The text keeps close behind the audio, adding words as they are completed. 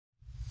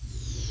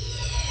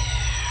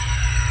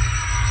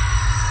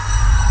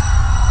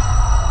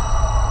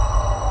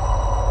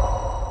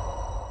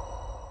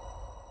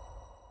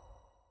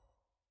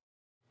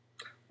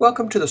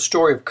Welcome to the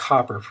story of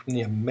copper from the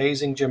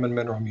amazing Gem and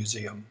Mineral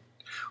Museum.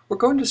 We're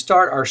going to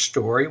start our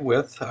story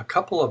with a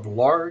couple of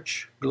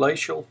large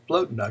glacial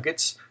float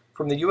nuggets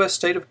from the U.S.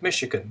 state of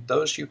Michigan.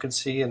 Those you can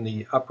see in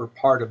the upper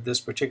part of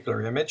this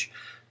particular image.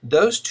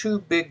 Those two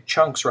big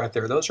chunks right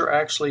there, those are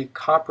actually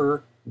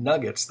copper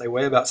nuggets. They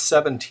weigh about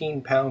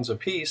 17 pounds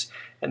apiece,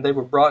 and they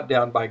were brought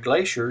down by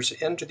glaciers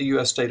into the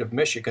U.S. state of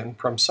Michigan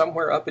from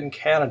somewhere up in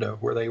Canada,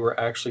 where they were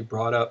actually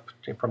brought up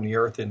from the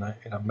earth in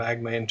a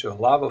magma into a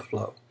lava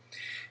flow.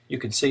 You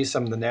can see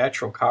some of the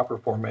natural copper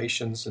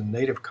formations and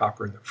native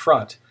copper in the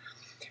front.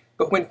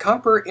 But when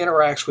copper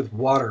interacts with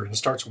water and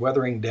starts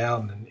weathering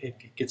down and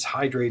it gets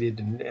hydrated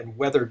and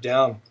weathered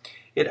down,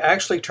 it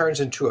actually turns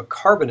into a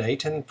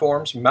carbonate and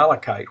forms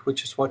malachite,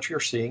 which is what you're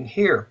seeing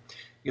here.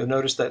 You'll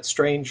notice that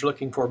strange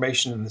looking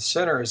formation in the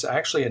center is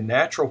actually a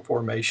natural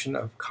formation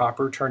of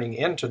copper turning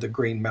into the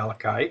green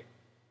malachite.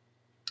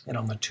 And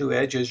on the two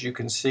edges you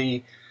can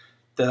see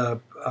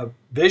the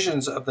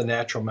visions of the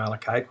natural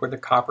malachite, where the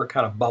copper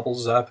kind of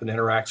bubbles up and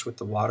interacts with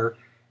the water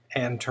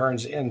and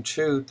turns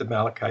into the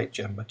malachite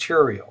gem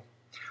material.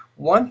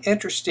 One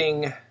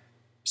interesting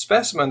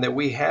specimen that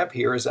we have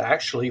here is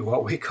actually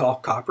what we call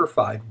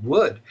copper-fied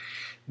wood.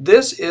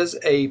 This is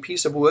a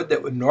piece of wood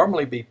that would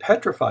normally be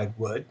petrified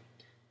wood,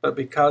 but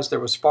because there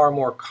was far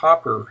more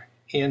copper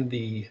in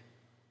the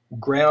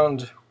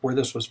ground where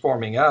this was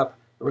forming up,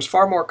 there was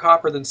far more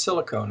copper than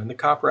silicone, and the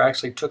copper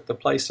actually took the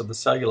place of the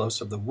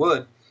cellulose of the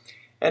wood,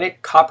 and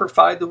it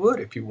copper-fied the wood,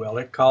 if you will.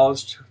 It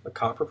caused the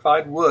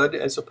copper-fied wood,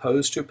 as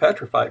opposed to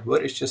petrified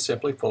wood, it's just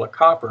simply full of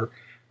copper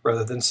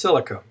rather than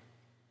silicone.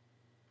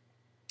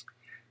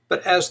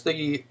 But as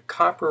the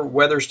copper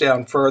weathers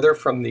down further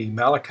from the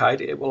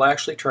malachite, it will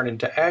actually turn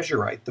into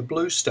azurite, the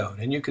blue stone.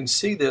 And you can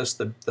see this,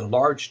 the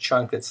large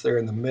chunk that's there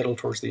in the middle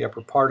towards the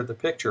upper part of the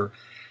picture.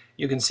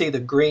 You can see the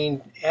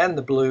green and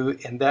the blue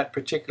in that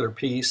particular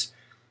piece.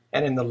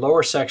 And in the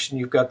lower section,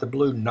 you've got the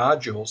blue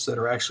nodules that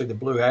are actually the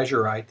blue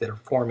azurite that are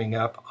forming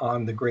up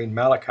on the green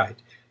malachite.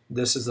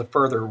 This is the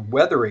further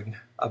weathering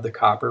of the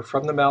copper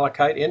from the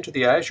malachite into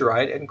the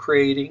azurite and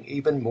creating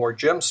even more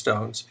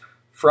gemstones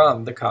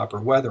from the copper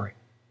weathering.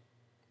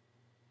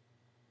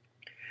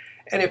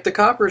 And if the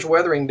copper is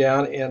weathering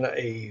down in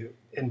an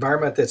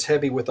environment that's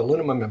heavy with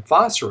aluminum and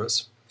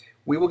phosphorus,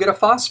 we will get a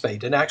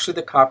phosphate, and actually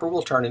the copper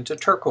will turn into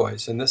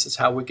turquoise, and this is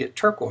how we get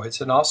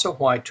turquoise, and also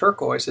why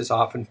turquoise is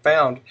often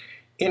found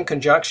in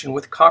conjunction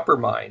with copper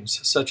mines,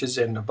 such as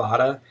in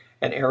Nevada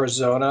and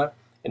Arizona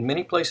and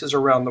many places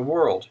around the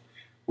world.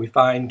 We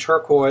find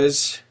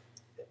turquoise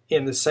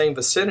in the same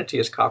vicinity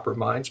as copper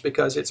mines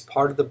because it's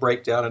part of the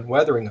breakdown and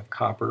weathering of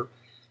copper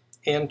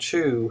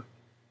into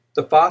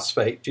the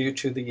phosphate due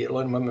to the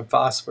aluminum and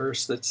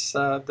phosphorus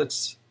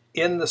that's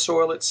in the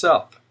soil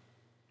itself.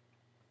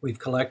 We've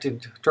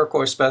collected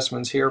turquoise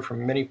specimens here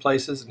from many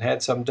places and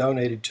had some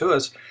donated to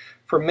us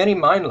from many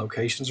mine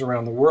locations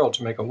around the world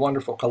to make a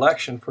wonderful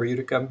collection for you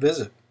to come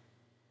visit.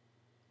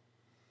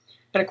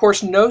 And of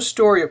course, no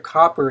story of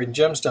copper and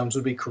gemstones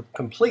would be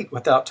complete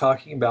without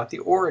talking about the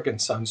Oregon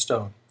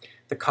Sunstone.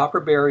 The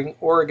copper-bearing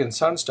Oregon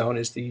Sunstone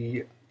is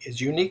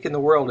unique in the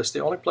world. It's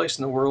the only place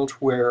in the world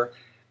where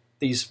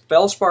these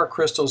feldspar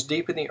crystals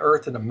deep in the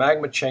earth in a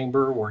magma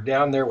chamber were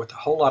down there with a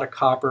whole lot of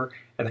copper,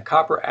 and the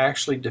copper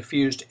actually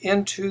diffused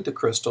into the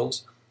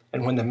crystals.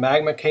 And when the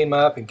magma came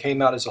up and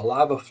came out as a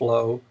lava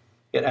flow,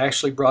 it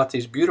actually brought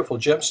these beautiful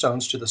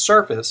gemstones to the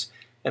surface,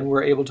 and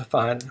we're able to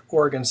find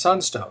Oregon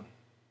Sunstone.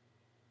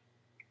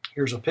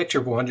 Here's a picture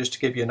of one just to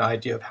give you an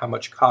idea of how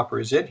much copper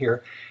is in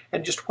here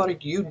and just what a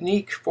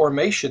unique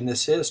formation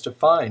this is to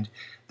find.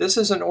 This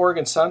is an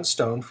Oregon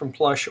Sunstone from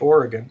Plush,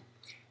 Oregon.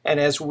 And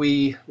as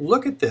we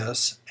look at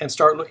this and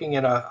start looking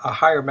at a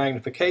higher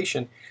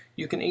magnification,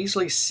 you can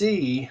easily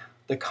see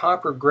the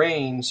copper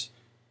grains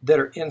that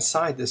are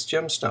inside this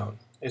gemstone.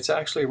 It's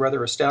actually a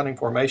rather astounding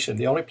formation.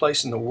 The only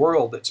place in the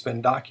world that's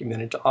been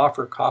documented to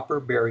offer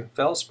copper-bearing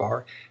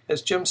feldspar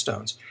as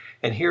gemstones.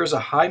 And here's a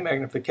high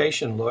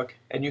magnification look,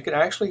 and you can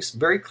actually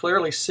very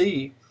clearly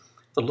see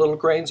the little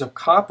grains of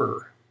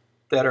copper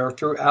that are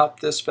throughout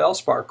this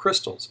feldspar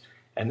crystals.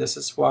 And this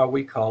is why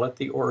we call it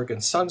the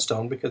Oregon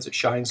Sunstone, because it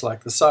shines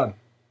like the sun.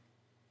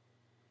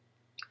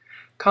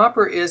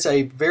 Copper is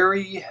a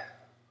very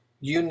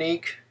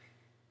unique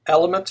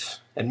element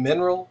and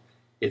mineral.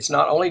 It's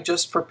not only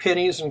just for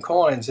pennies and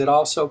coins, it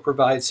also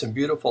provides some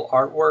beautiful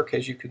artwork,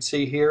 as you can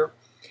see here.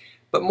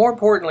 But more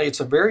importantly, it's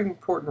a very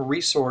important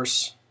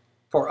resource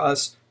for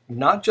us,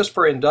 not just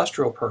for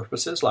industrial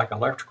purposes like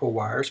electrical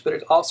wires, but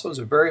it also is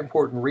a very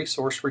important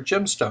resource for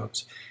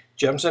gemstones.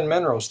 Gems and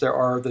minerals. There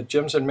are the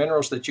gems and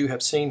minerals that you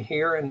have seen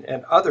here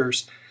and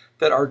others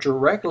that are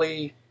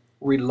directly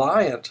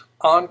reliant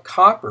on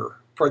copper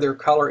for their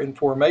color and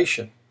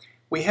formation.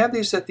 We have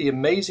these at the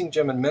amazing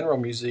Gem and Mineral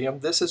Museum.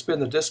 This has been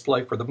the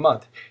display for the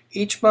month.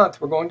 Each month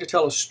we're going to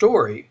tell a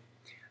story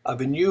of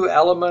a new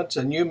element,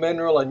 a new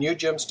mineral, a new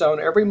gemstone.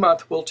 Every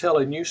month we'll tell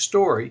a new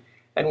story,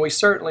 and we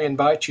certainly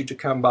invite you to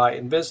come by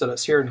and visit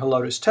us here in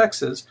Helotes,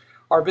 Texas,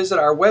 or visit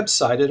our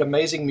website at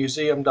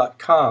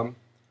amazingmuseum.com,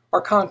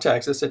 or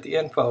contact us at the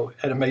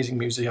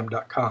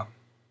info@amazingmuseum.com.